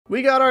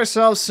We got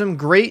ourselves some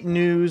great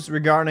news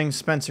regarding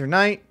Spencer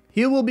Knight.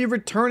 He will be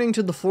returning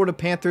to the Florida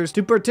Panthers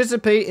to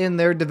participate in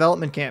their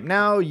development camp.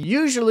 Now,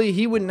 usually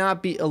he would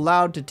not be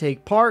allowed to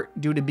take part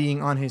due to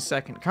being on his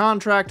second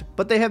contract,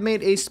 but they have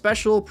made a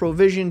special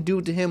provision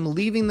due to him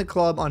leaving the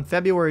club on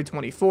February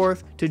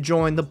 24th to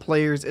join the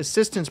Players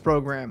Assistance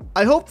Program.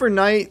 I hope for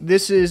Knight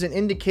this is an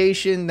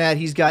indication that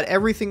he's got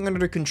everything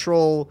under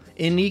control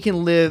and he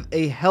can live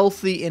a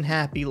healthy and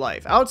happy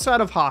life.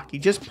 Outside of hockey,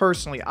 just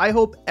personally, I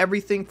hope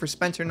everything for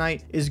Spencer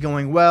Knight is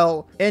going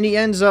well and he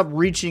ends up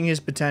reaching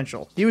his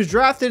potential. He was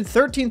drafted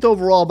 13th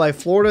overall by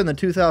Florida in the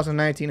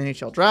 2019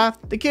 NHL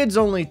draft. The kid's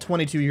only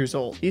 22 years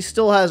old. He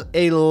still has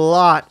a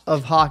lot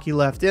of hockey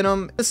left in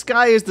him. The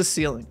sky is the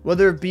ceiling.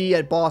 Whether it be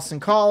at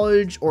Boston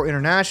College or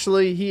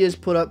internationally, he has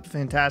put up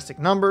fantastic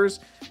numbers.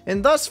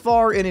 And thus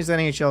far in his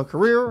NHL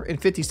career, in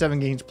 57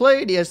 games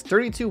played, he has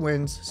 32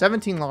 wins,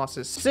 17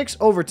 losses, 6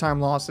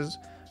 overtime losses,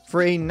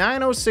 for a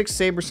 .906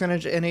 save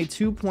percentage and a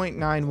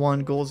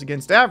 2.91 goals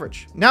against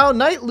average. Now,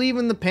 Knight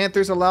leaving the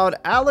Panthers allowed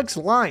Alex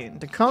Lyon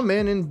to come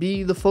in and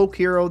be the folk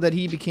hero that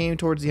he became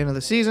towards the end of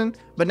the season,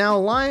 but now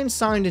Lyon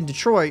signed in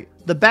Detroit,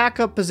 the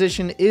backup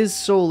position is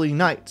solely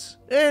Knight's.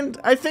 And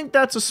I think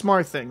that's a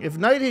smart thing. If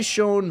Knight has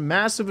shown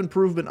massive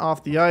improvement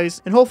off the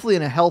ice, and hopefully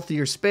in a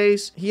healthier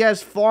space, he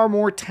has far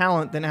more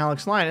talent than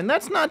Alex Lyon, and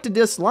that's not to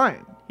diss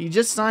Lyon. He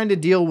just signed a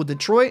deal with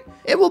Detroit.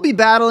 It will be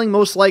battling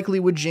most likely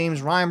with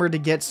James Reimer to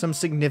get some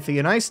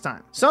significant ice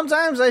time.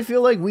 Sometimes I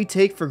feel like we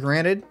take for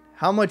granted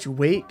how much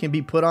weight can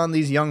be put on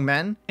these young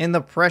men and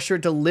the pressure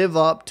to live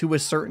up to a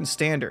certain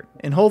standard.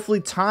 And hopefully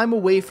time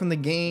away from the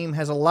game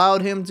has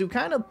allowed him to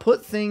kind of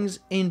put things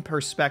in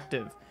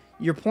perspective.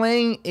 You're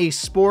playing a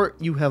sport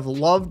you have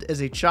loved as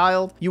a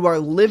child. You are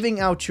living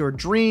out your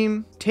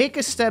dream. Take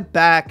a step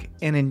back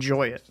and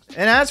enjoy it.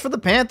 And as for the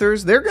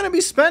Panthers, they're going to be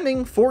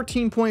spending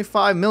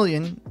 $14.5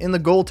 million in the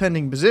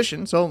goaltending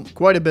position, so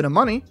quite a bit of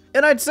money.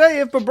 And I'd say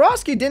if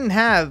Bobrovsky didn't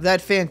have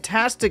that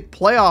fantastic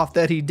playoff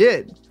that he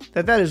did,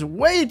 that is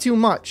way too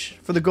much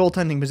for the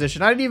goaltending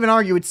position. I'd even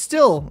argue it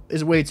still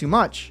is way too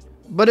much.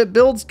 But it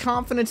builds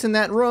confidence in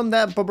that room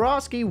that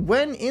Bobrovsky,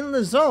 when in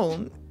the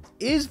zone,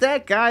 is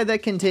that guy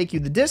that can take you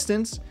the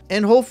distance,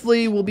 and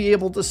hopefully will be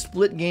able to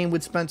split game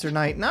with Spencer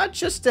Knight, not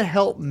just to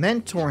help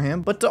mentor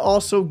him, but to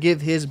also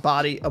give his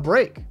body a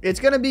break.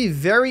 It's going to be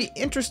very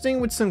interesting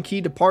with some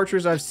key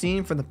departures I've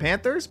seen from the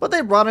Panthers, but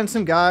they brought in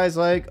some guys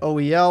like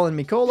OEL and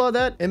Mikola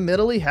that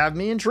admittedly have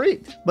me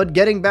intrigued. But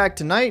getting back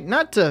to Knight,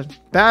 not to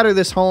batter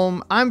this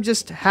home, I'm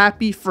just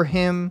happy for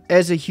him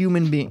as a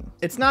human being.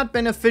 It's not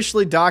been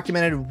officially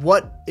documented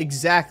what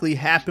exactly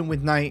happened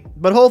with Knight,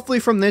 but hopefully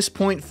from this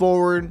point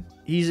forward,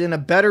 he's in a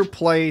better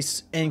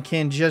place and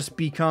can just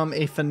become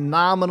a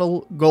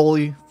phenomenal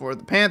goalie for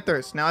the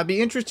Panthers. Now, I'd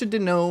be interested to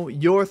know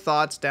your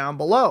thoughts down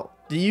below.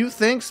 Do you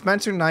think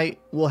Spencer Knight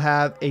will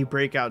have a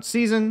breakout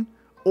season,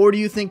 or do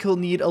you think he'll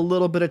need a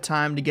little bit of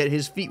time to get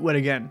his feet wet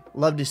again?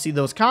 Love to see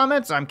those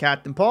comments. I'm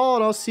Captain Paul,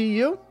 and I'll see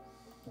you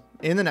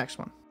in the next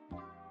one.